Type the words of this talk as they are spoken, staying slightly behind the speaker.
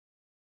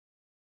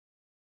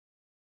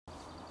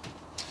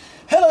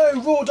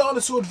Hello Roarr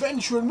Dinosaur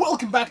Adventure, and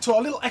welcome back to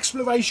our little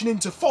exploration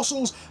into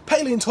fossils,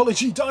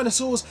 paleontology,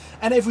 dinosaurs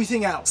and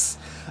everything else.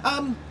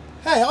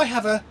 Hey, I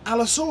have a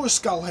Allosaurus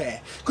skull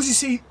here, because you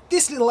see,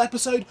 this little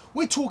episode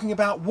we're talking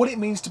about what it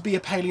means to be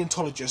a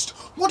paleontologist.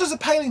 What does a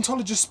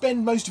paleontologist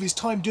spend most of his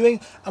time doing,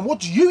 and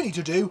what do you need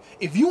to do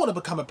if you want to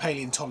become a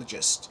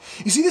paleontologist?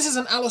 You see, this is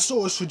an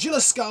Allosaurus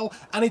fragilis skull,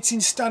 and it's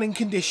in stunning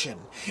condition.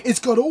 It's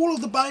got all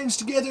of the bones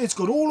together, it's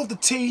got all of the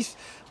teeth,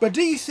 but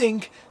do you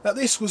think that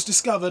this was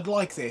discovered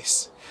like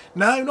this?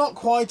 No, not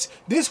quite.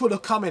 This would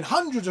have come in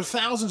hundreds of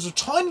thousands of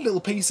tiny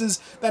little pieces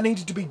that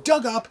needed to be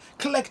dug up,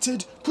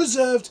 collected,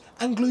 preserved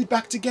and glued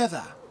back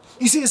together.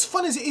 You see, as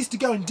fun as it is to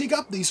go and dig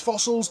up these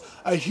fossils,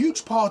 a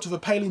huge part of a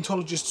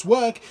paleontologist's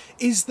work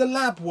is the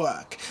lab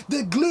work.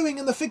 The gluing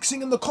and the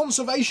fixing and the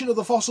conservation of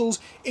the fossils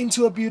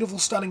into a beautiful,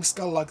 stunning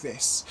skull like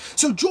this.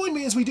 So join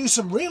me as we do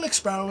some real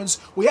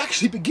experiments. We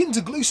actually begin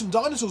to glue some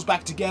dinosaurs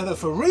back together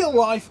for real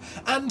life,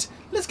 and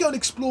let's go and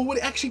explore what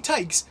it actually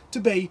takes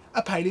to be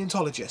a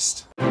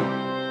paleontologist.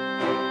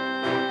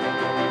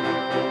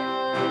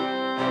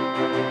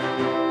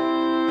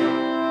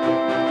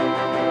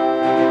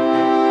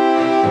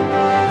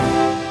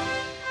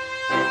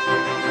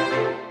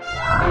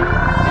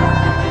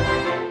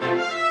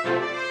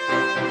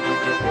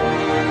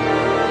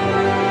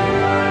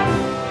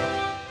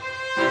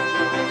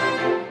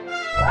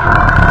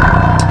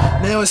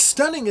 Now, as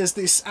stunning as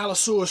this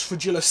Allosaurus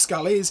fragilis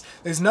skull is,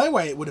 there's no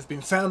way it would have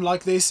been found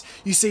like this.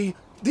 You see,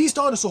 these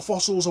dinosaur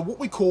fossils are what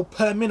we call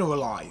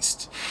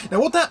permineralized. Now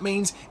what that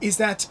means is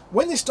that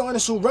when this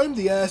dinosaur roamed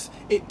the earth,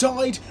 it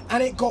died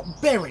and it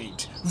got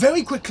buried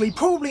very quickly,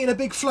 probably in a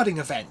big flooding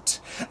event.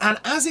 And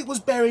as it was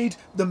buried,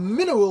 the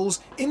minerals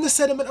in the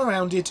sediment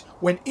around it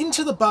went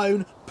into the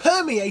bone,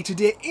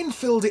 permeated it,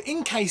 infilled it,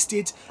 encased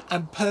it,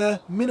 and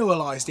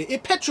permineralized it.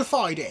 It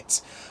petrified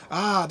it.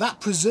 That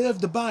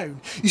preserved the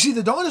bone. You see,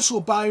 the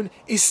dinosaur bone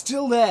is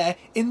still there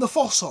in the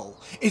fossil.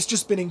 It's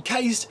just been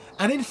encased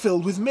and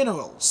infilled with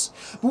minerals.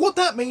 But what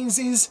that means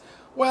is,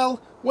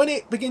 well, when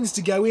it begins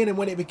to go in and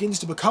when it begins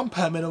to become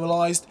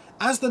permineralized,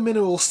 as the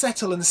minerals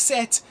settle and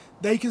set,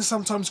 they can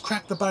sometimes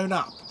crack the bone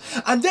up.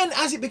 And then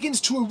as it begins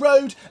to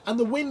erode and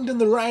the wind and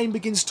the rain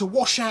begins to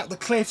wash out the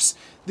cliffs,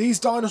 these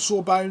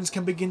dinosaur bones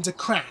can begin to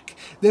crack.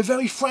 They're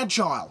very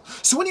fragile.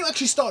 So when you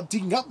actually start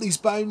digging up these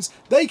bones,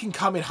 they can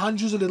come in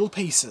hundreds of little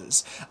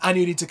pieces. And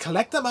you need to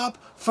collect them up,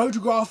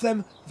 photograph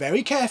them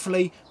very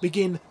carefully,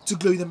 begin to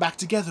glue them back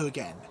together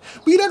again.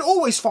 But you don't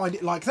always find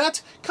it like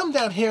that. Come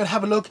down here and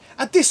have a look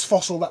at this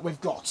fossil that we've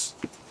got.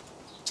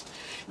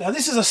 Now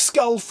this is a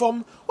skull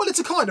from, well, it's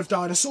a kind of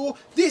dinosaur.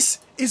 This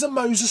is a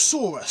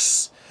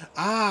Mosasaurus.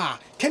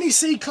 Can you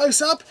see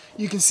close up?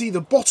 You can see the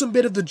bottom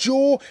bit of the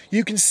jaw,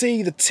 you can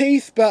see the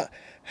teeth, but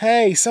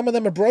hey, some of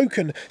them are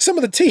broken. Some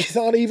of the teeth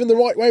aren't even the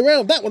right way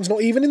around. That one's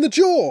not even in the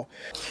jaw.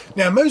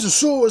 Now,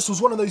 Mosasaurus was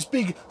one of those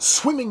big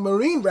swimming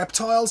marine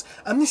reptiles,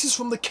 and this is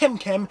from the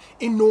Kem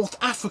in North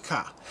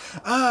Africa.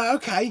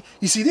 Okay.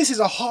 You see, this is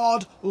a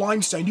hard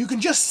limestone. You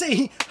can just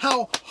see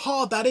how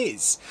hard that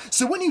is.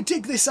 So when you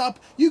dig this up,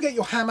 you get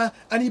your hammer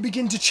and you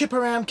begin to chip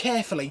around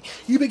carefully.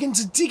 You begin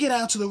to dig it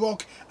out of the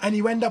rock and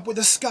you end up with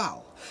a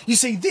skull. You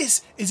see,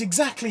 this is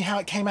exactly how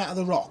it came out of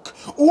the rock.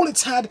 All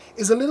it's had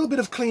is a little bit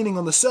of cleaning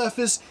on the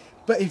surface,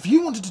 but if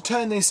you wanted to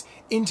turn this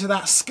into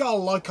that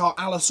skull like our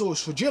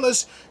Allosaurus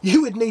fragilis,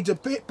 you would need to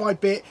bit by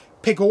bit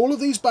pick all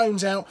of these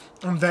bones out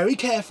and very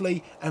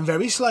carefully and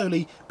very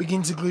slowly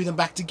begin to glue them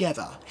back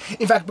together.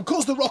 In fact,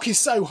 because the rock is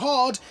so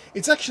hard,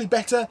 it's actually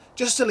better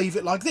just to leave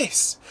it like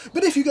this.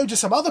 But if you go to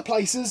some other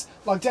places,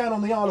 like down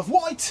on the Isle of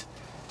Wight,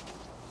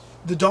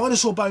 the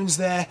dinosaur bones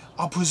there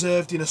are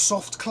preserved in a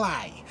soft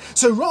clay.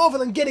 So rather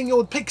than getting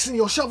your picks and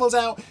your shovels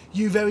out,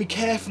 you very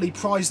carefully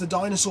prise the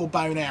dinosaur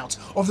bone out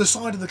of the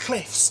side of the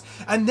cliffs.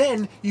 And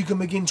then you can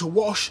begin to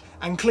wash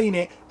and clean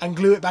it and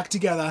glue it back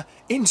together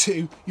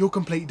into your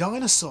complete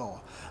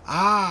dinosaur.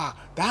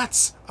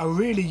 That's a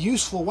really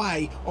useful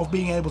way of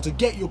being able to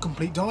get your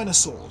complete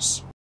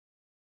dinosaurs.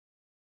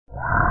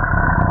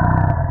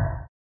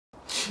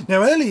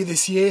 Now, earlier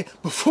this year,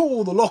 before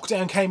all the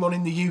lockdown came on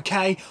in the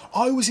UK,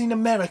 I was in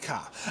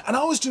America and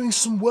I was doing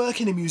some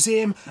work in a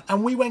museum,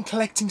 and we went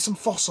collecting some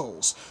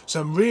fossils.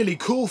 Some really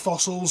cool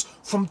fossils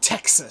from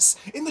Texas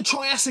in the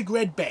Triassic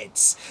red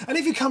beds. And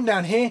if you come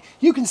down here,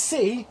 you can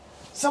see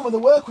some of the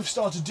work we've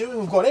started doing.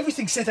 We've got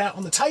everything set out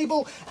on the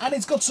table, and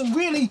it's got some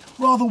really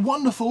rather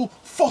wonderful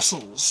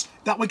fossils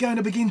that we're going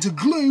to begin to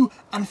glue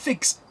and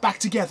fix back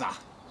together.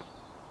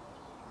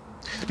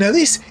 Now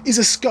this is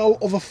a skull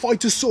of a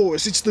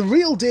Phytosaurus. It's the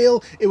real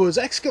deal. It was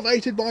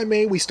excavated by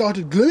me. We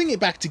started gluing it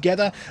back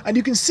together, and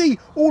you can see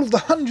all of the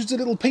hundreds of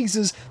little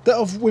pieces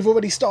that we've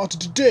already started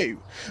to do.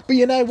 But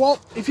you know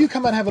what? If you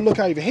come and have a look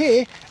over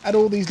here at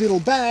all these little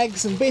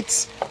bags and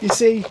bits, you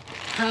see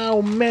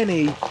how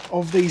many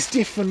of these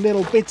different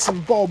little bits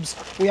and bobs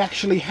we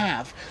actually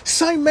have.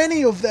 So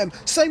many of them,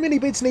 so many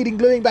bits needing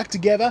gluing back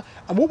together,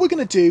 and what we're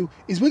going to do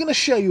is we're going to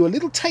show you a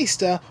little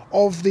taster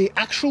of the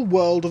actual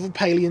world of a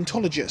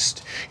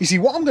paleontologist. You see,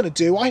 what I'm going to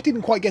do, I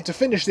didn't quite get to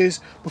finish this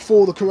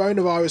before the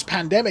coronavirus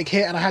pandemic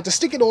hit, and I had to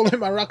stick it all in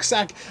my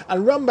rucksack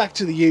and run back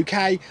to the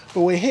UK,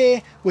 but we're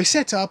here, we're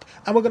set up,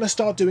 and we're going to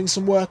start doing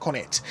some work on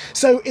it.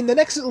 So in the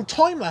next little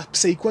time-lapse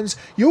sequence,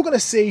 you're going to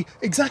see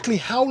exactly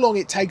how long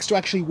it takes to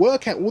actually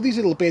work out all these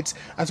little bits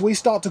as we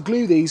start to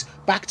glue these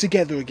back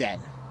together again.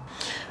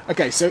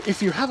 Okay, so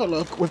if you have a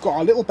look, we've got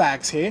our little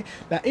bags here.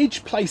 Now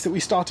each place that we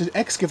started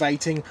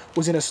excavating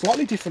was in a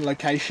slightly different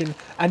location,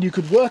 and you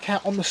could work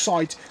out on the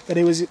site that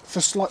it was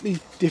for slightly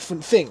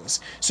different things.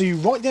 So you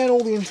write down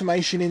all the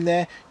information in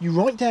there, you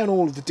write down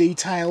all of the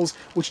details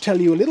which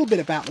tell you a little bit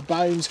about the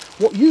bones,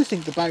 what you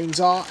think the bones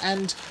are,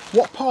 and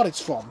what part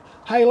it's from.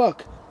 Hey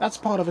look, that's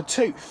part of a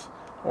tooth.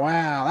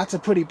 Wow, that's a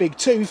pretty big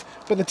tooth,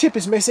 but the tip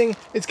is missing.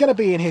 It's going to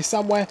be in here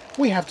somewhere.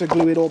 We have to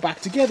glue it all back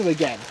together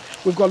again.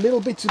 We've got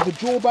little bits of the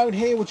jawbone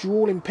here, which are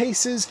all in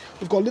pieces.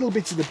 We've got little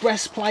bits of the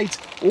breastplate,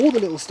 all the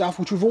little stuff,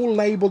 which we've all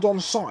labelled on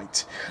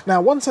site. Now,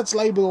 once that's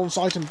labelled on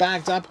site and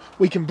bagged up,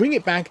 we can bring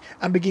it back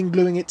and begin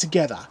gluing it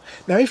together.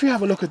 Now, if you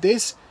have a look at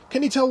this,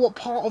 can you tell what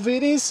part of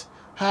it is?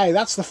 Hey,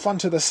 that's the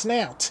front of the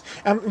snout.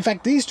 In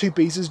fact, these two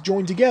pieces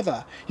join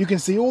together. You can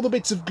see all the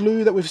bits of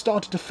glue that we've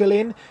started to fill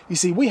in. You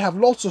see, we have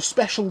lots of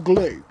special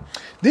glue.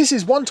 This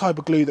is one type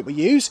of glue that we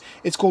use.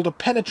 It's called a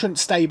penetrant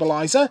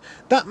stabilizer.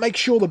 That makes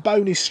sure the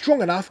bone is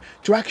strong enough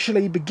to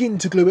actually begin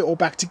to glue it all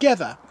back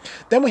together.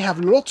 Then we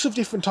have lots of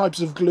different types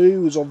of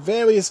glues of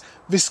various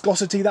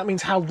viscosity. That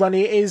means how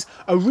runny it is.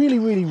 A really,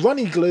 really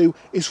runny glue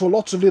is for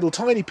lots of little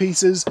tiny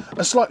pieces.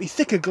 A slightly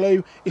thicker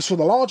glue is for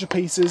the larger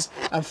pieces.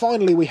 And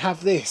finally, we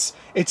have this.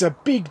 It's a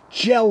big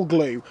gel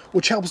glue,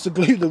 which helps to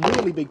glue the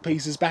really big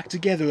pieces back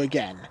together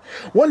again.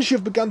 Once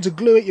you've begun to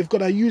glue it, you've got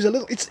to use a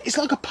little... It's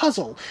like a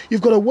puzzle.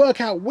 You've got to work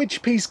out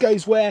which piece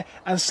goes where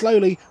and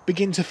slowly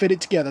begin to fit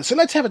it together. So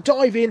let's have a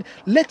dive in.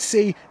 Let's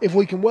see if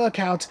we can work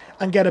out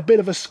and get a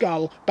bit of a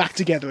skull back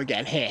together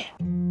again here.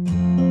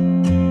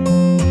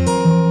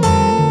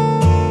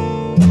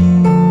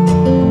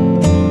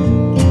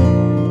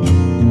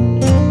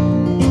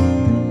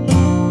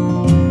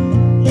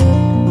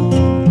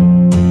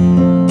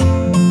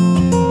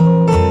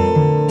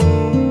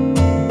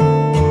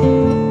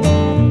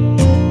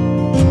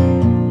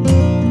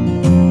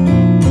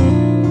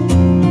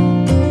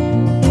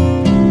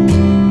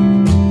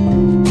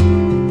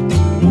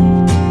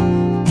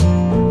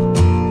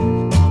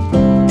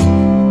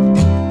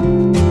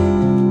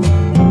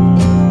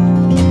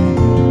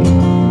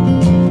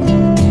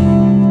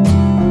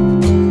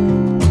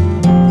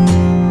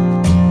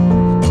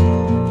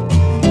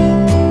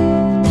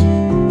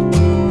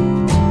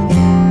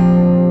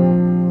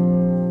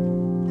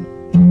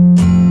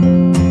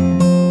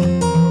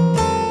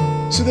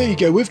 So there you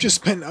go, we've just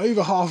spent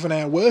over half an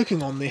hour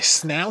working on this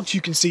snout. You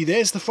can see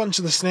there's the front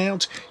of the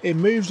snout, it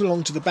moves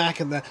along to the back,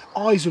 and the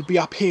eyes would be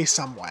up here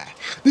somewhere.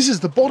 This is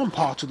the bottom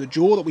part of the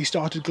jaw that we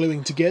started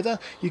gluing together.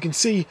 You can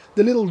see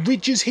the little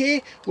ridges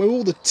here where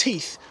all the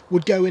teeth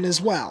would go in as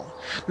well.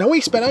 Now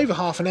we spent over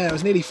half an hour,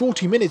 it's nearly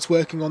 40 minutes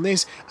working on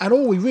this, and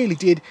all we really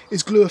did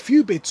is glue a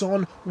few bits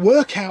on,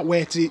 work out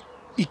where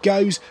it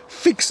goes,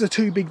 fix the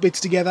two big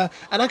bits together,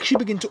 and actually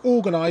begin to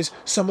organise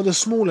some of the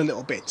smaller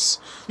little bits.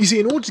 You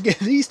see, in order to get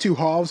these two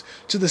halves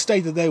to the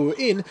state that they were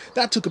in,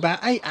 that took about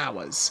 8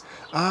 hours.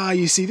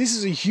 You see, this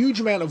is a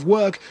huge amount of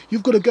work.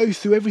 You've got to go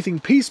through everything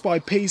piece by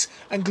piece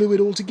and glue it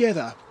all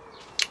together.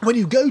 When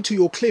you go to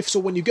your cliffs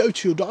or when you go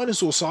to your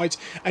dinosaur site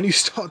and you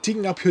start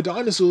digging up your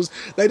dinosaurs,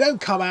 they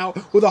don't come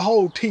out with a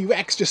whole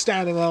T-Rex just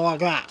standing there like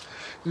that.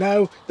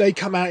 No, they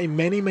come out in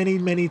many, many,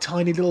 many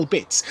tiny little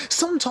bits.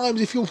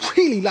 Sometimes, if you're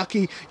really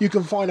lucky, you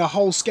can find a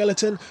whole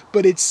skeleton,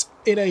 but it's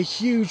in a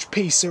huge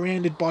piece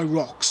surrounded by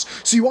rocks.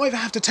 So you either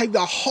have to take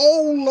the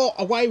whole lot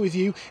away with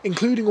you,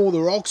 including all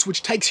the rocks,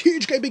 which takes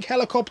huge big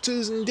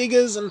helicopters and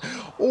diggers and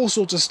all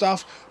sorts of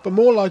stuff, but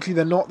more likely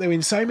than not, they're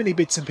in so many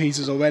bits and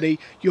pieces already,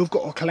 you've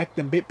got to collect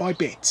them bit by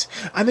bit.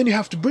 And then you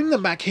have to bring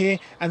them back here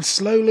and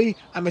slowly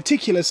and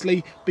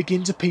meticulously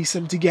begin to piece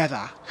them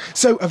together.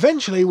 So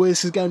eventually, where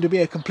this is going to be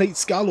a complete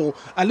skull, or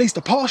at least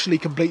a partially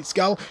complete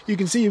skull, you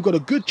can see you've got a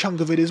good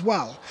chunk of it as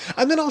well.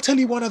 And then I'll tell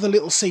you one other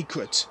little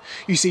secret.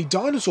 You see,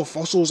 dinosaur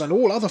fossils, and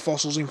all other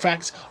fossils in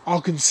fact,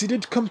 are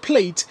considered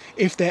complete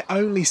if they're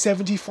only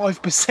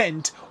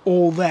 75%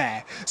 all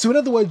there. So in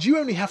other words, you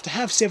only have to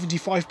have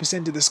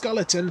 75% of the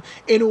skeleton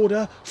in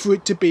order for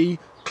it to be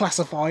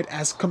classified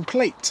as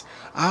complete.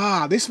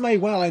 This may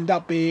well end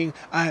up being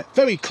a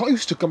very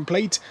close to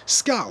complete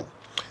skull.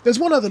 There's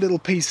one other little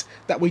piece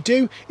that we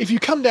do. If you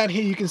come down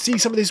here, you can see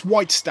some of this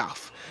white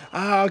stuff.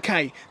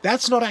 Okay,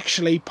 that's not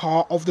actually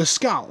part of the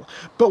skull,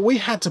 but we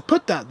had to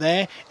put that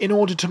there in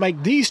order to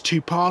make these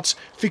two parts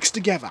fix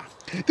together.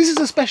 This is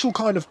a special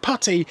kind of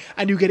putty,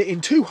 and you get it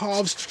in 2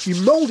 halves, you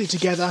mould it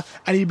together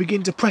and you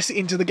begin to press it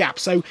into the gap.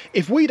 So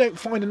if we don't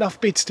find enough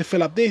bits to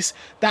fill up this,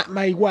 that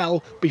may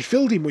well be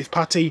filled in with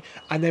putty,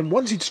 and then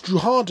once it's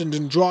hardened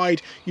and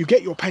dried, you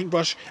get your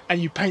paintbrush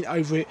and you paint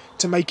over it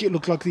to make it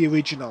look like the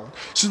original.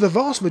 So the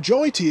vast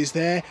majority is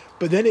there,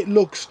 but then it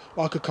looks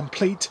like a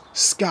complete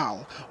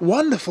skull.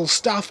 Wonderful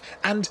stuff,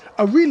 and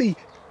a really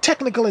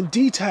technical and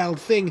detailed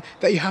thing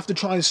that you have to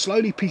try and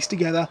slowly piece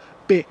together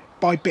bit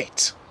by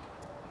bit.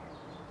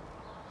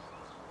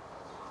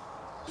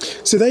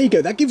 So there you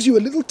go, that gives you a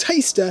little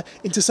taster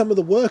into some of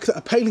the work that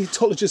a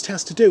paleontologist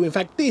has to do. In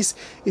fact, this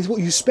is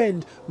what you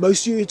spend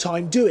most of your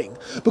time doing,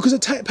 because a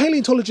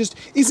paleontologist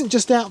isn't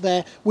just out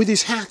there with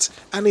his hat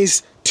and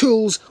his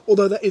tools,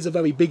 although that is a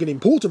very big and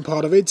important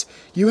part of it.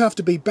 You have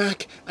to be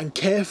back and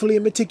carefully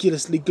and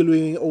meticulously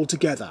gluing it all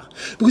together.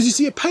 Because you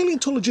see, a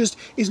paleontologist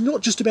is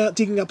not just about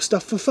digging up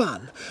stuff for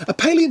fun. A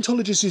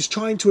paleontologist is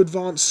trying to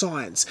advance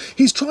science.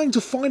 He's trying to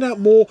find out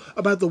more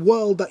about the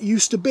world that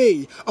used to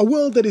be, a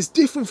world that is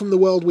different from the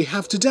world we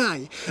have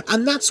today.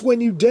 And that's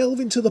when you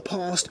delve into the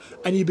past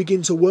and you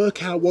begin to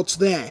work out what's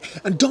there.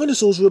 And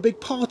dinosaurs are a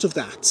big part of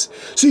that.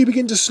 So you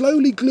begin to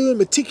slowly glue and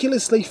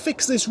meticulously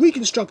fix this,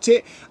 reconstruct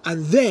it,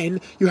 and then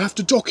you have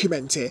to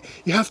document it,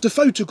 you have to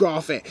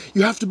photograph it,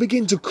 you have to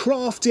begin to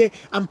craft it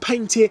and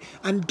paint it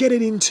and get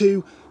it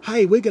into,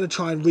 hey, we're going to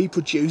try and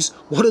reproduce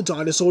what a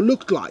dinosaur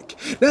looked like.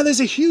 Now there's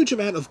a huge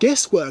amount of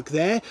guesswork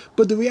there,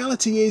 but the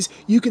reality is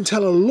you can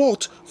tell a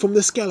lot from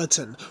the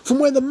skeleton, from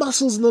where the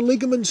muscles and the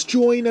ligaments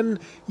join, and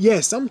yeah,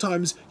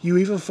 sometimes you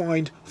even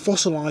find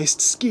fossilised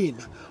skin.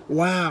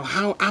 Wow,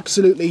 how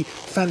absolutely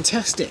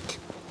fantastic.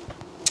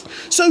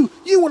 So,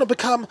 you want to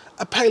become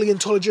a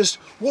paleontologist,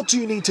 what do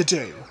you need to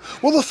do?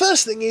 Well, the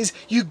first thing is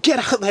you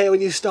get out there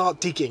and you start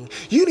digging.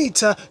 You need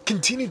to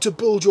continue to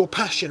build your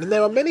passion, and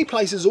there are many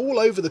places all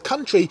over the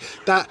country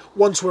that,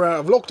 once we're out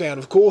of lockdown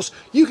of course,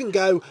 you can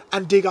go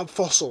and dig up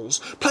fossils.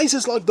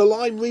 Places like the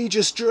Lyme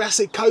Regis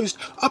Jurassic Coast,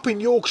 up in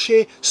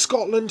Yorkshire,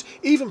 Scotland,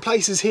 even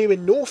places here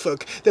in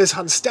Norfolk. There's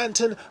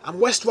Hunstanton and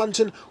West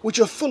Runton, which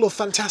are full of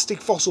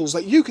fantastic fossils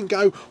that you can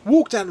go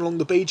walk down along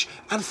the beach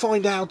and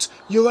find out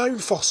your own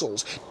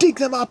fossils. Dig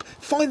them up,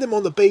 find them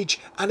on the beach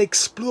and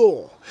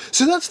explore.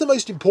 So that's the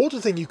most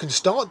important thing you can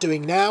start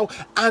doing now,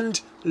 and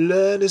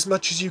learn as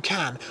much as you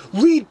can.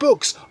 Read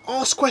books,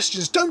 ask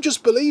questions, don't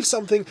just believe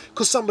something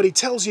because somebody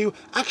tells you,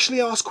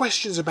 actually ask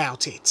questions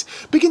about it.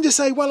 Begin to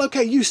say, well,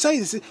 okay, you say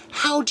this,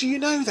 how do you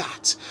know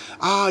that?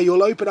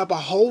 You'll open up a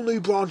whole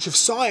new branch of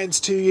science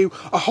to you,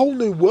 a whole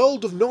new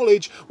world of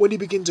knowledge when you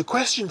begin to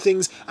question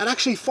things and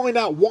actually find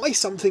out why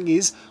something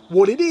is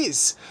what it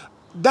is.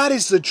 That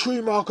is the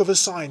true mark of a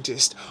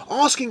scientist,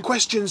 asking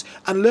questions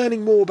and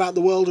learning more about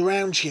the world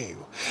around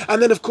you.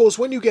 And then of course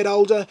when you get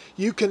older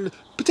you can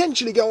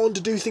potentially go on to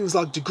do things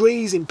like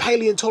degrees in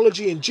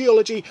paleontology and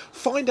geology,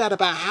 find out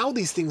about how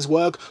these things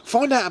work,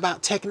 find out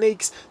about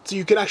techniques so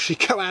you can actually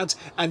go out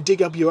and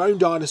dig up your own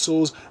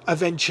dinosaurs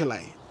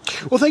eventually.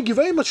 Well, thank you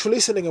very much for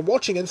listening and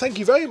watching, and thank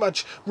you very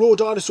much, Roarr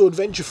Dinosaur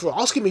Adventure, for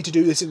asking me to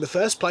do this in the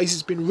first place.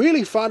 It's been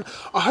really fun.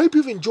 I hope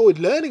you've enjoyed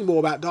learning more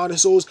about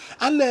dinosaurs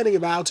and learning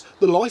about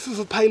the life of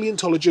a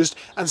paleontologist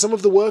and some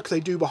of the work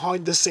they do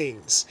behind the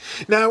scenes.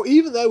 Now,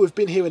 even though we've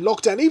been here in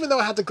lockdown, even though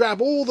I had to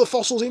grab all the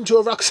fossils into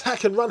a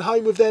rucksack and run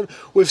home with them,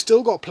 we've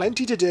still got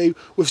plenty to do.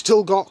 We've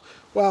still got,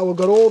 well, we've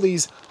got all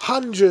these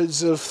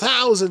hundreds of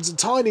thousands of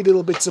tiny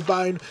little bits of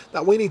bone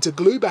that we need to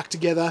glue back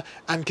together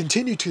and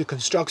continue to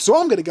construct. So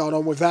I'm going to go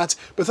on with that.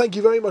 But thank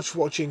you very much for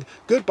watching.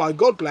 Goodbye,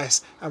 God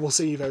bless, and we'll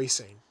see you very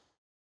soon.